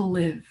get to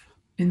live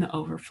in the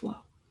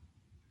overflow.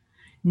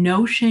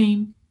 No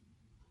shame,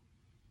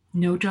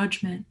 no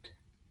judgment,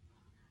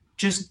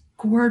 just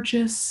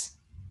gorgeous,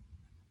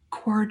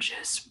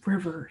 gorgeous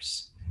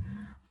rivers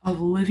of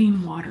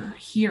living water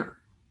here,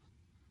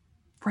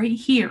 right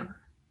here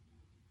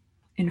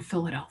in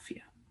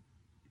Philadelphia.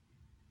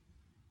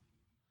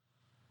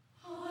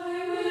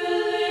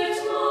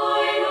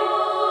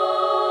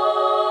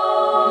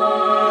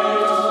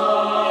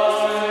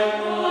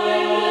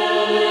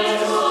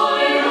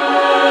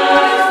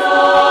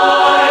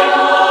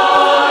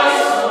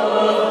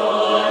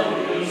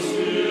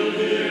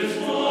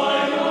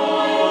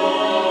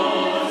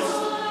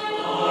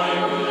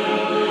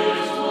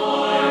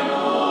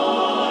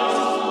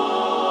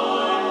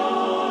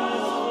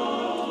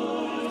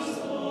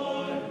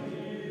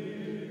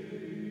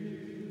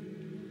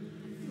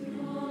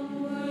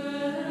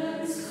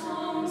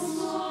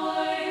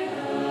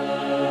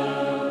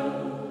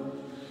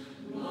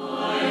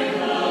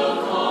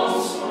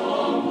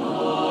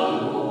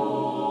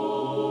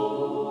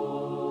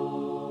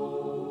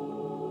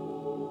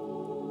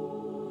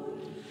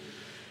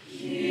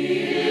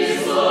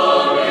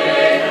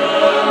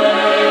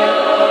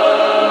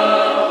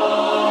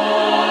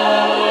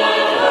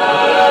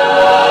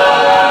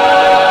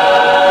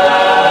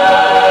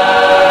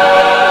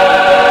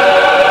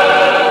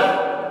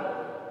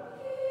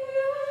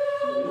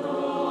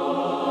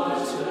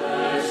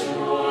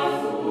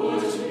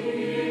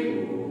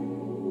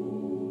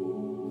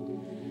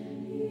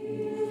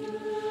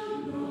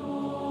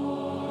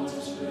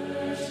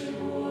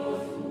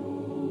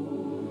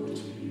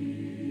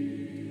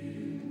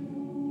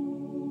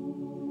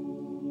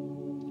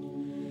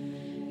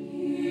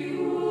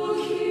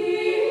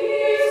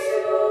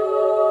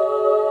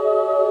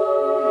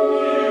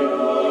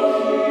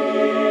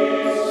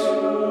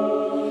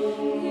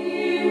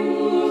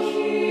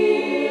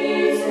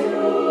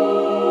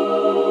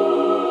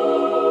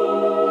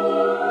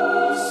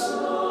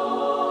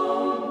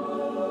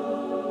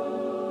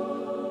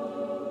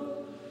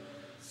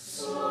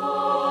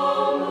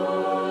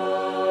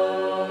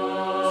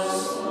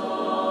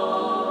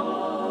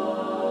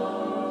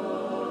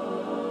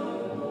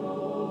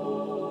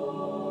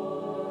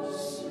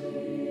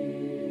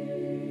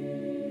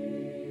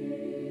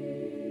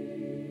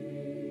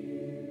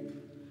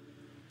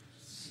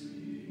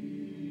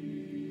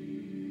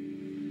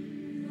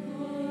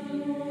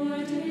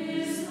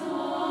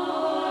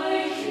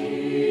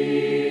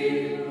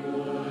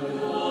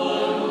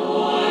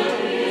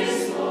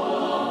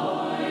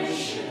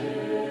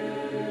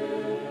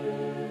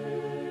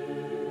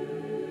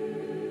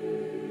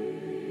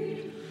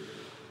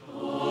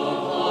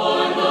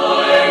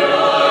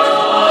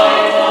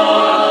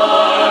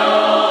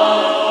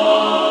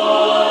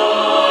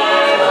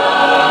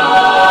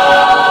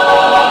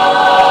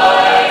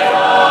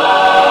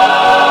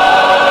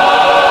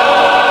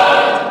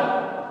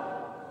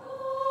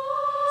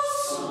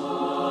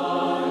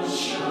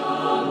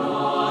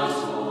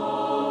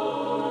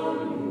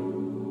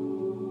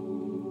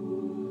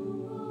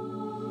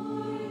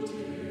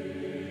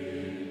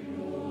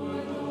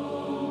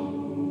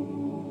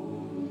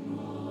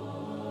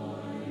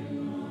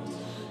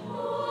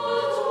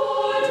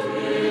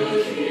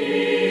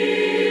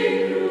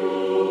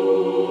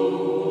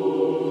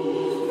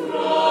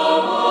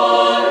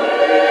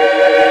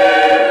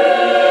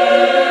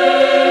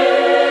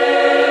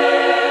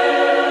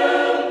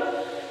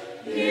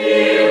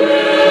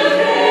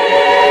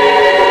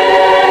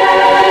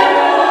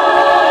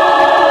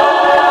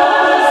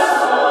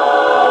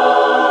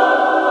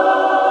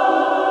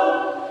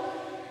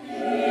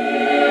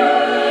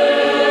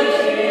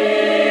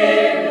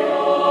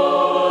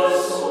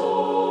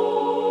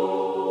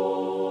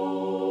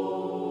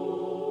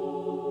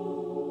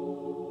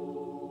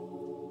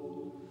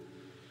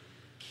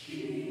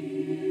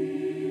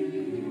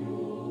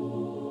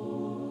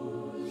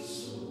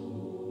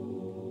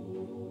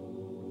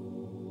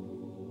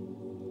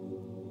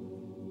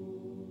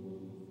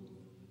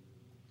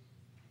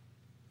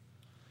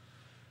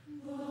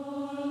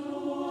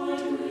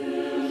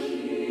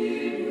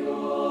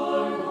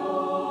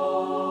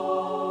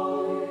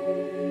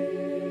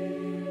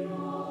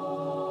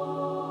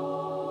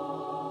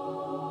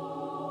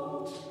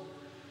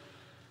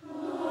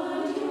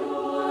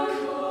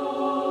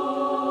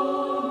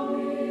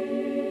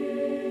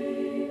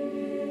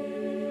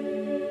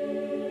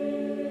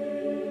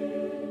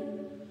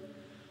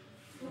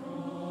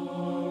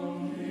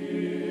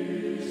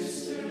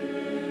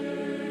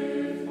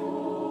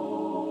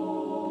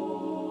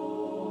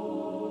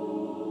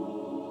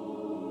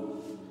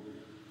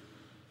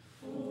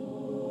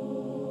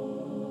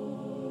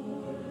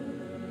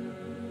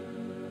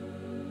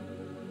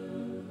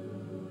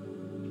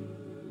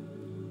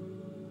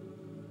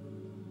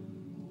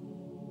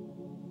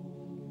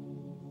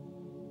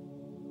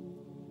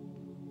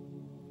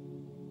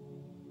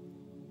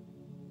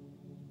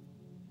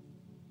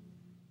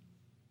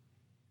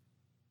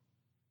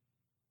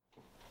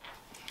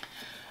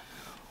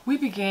 We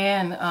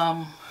began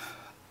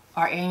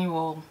our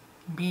annual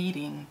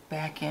meeting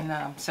back in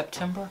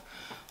September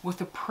with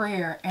a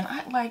prayer, and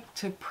I'd like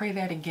to pray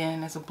that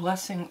again as a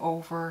blessing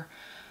over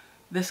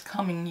this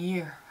coming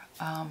year.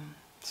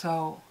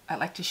 So I'd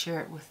like to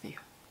share it with you.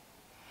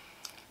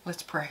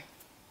 Let's pray.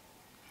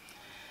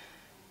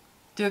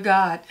 Dear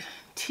God,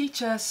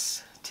 teach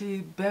us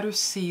to better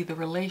see the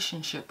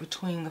relationship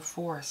between the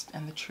forest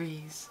and the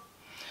trees,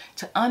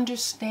 to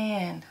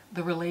understand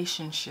the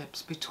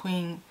relationships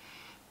between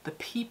the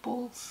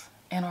peoples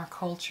and our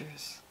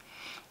cultures,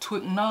 to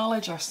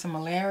acknowledge our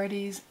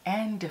similarities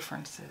and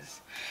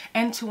differences,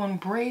 and to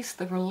embrace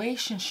the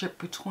relationship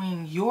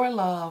between your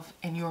love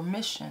and your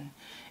mission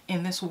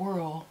in this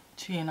world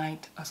to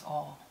unite us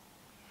all.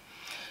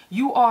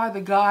 You are the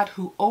God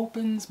who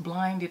opens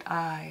blinded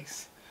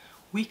eyes.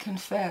 We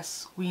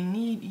confess we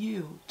need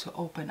you to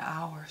open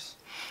ours.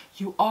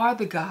 You are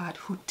the God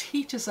who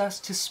teaches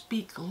us to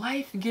speak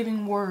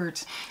life-giving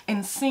words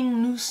and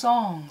sing new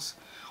songs.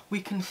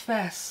 We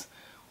confess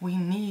we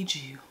need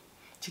you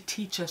to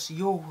teach us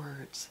your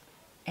words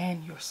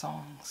and your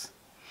songs.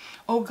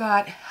 Oh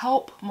God,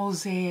 help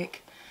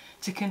Mosaic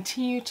to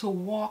continue to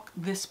walk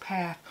this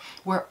path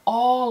where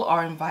all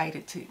are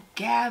invited to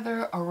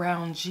gather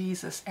around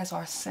Jesus as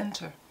our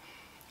center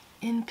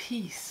in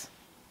peace.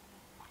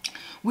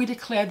 We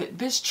declare that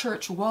this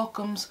church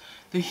welcomes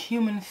the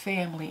human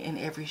family in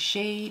every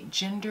shade,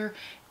 gender,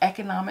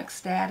 economic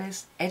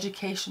status,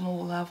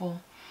 educational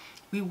level.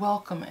 We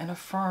welcome and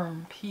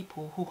affirm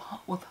people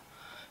with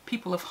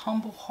people of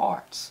humble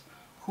hearts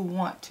who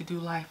want to do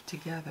life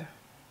together.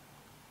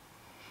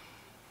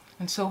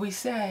 And so we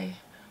say,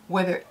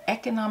 whether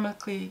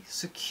economically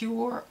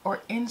secure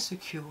or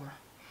insecure,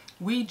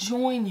 we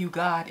join you,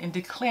 God, in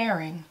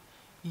declaring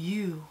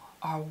you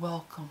are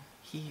welcome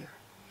here.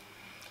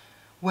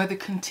 Whether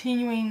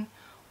continuing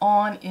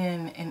on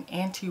in an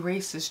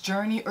anti-racist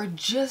journey or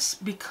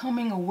just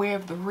becoming aware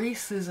of the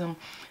racism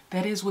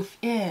that is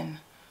within,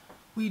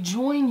 we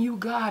join you,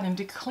 God, in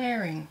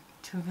declaring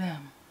to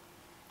them,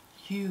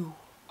 you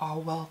are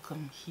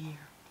welcome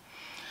here.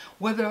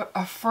 Whether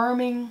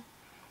affirming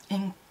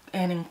and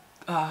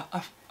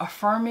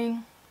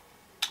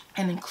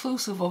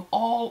inclusive of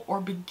all,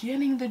 or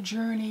beginning the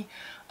journey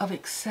of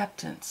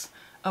acceptance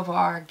of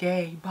our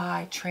gay,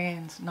 bi,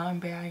 trans,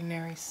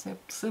 non-binary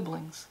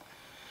siblings,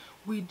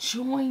 we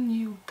join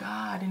you,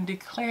 God, in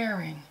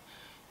declaring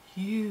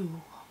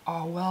you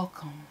are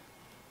welcome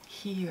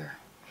here.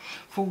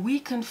 For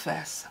we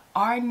confess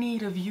our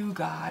need of you,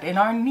 God, and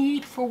our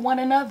need for one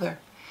another.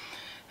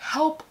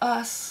 Help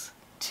us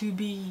to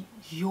be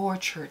your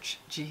church,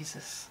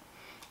 Jesus,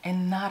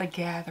 and not a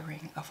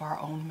gathering of our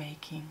own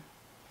making.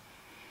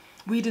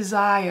 We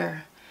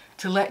desire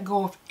to let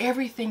go of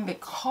everything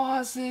that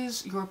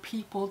causes your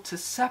people to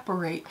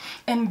separate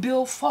and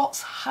build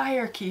false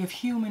hierarchy of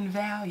human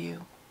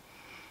value.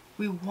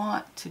 We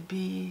want to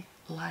be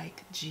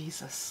like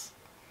Jesus.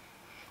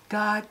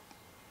 God,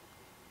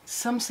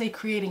 some say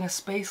creating a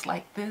space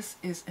like this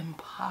is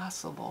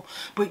impossible,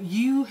 but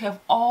you have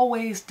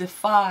always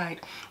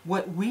defied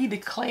what we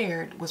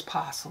declared was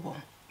possible,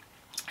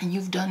 and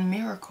you've done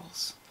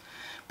miracles.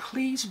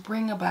 Please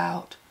bring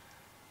about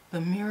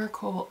the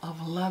miracle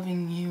of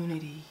loving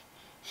unity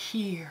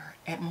here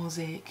at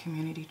Mosaic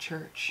Community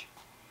Church.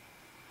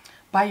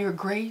 By your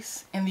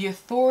grace and the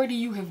authority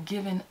you have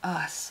given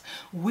us,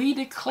 we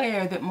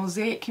declare that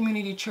Mosaic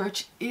Community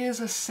Church is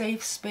a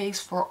safe space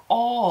for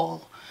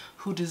all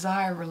who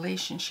desire a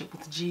relationship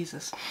with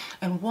Jesus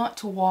and want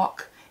to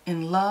walk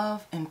in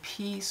love and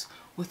peace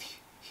with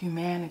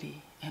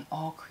humanity and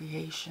all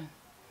creation.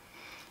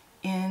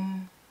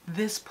 In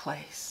this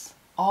place,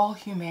 all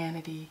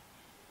humanity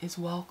is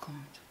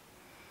welcomed,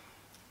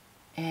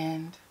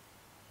 and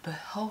the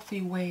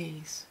healthy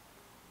ways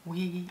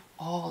we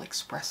all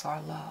express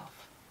our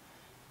love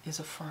is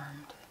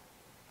affirmed.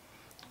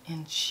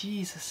 In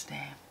Jesus'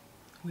 name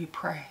we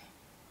pray.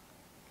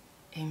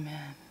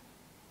 Amen.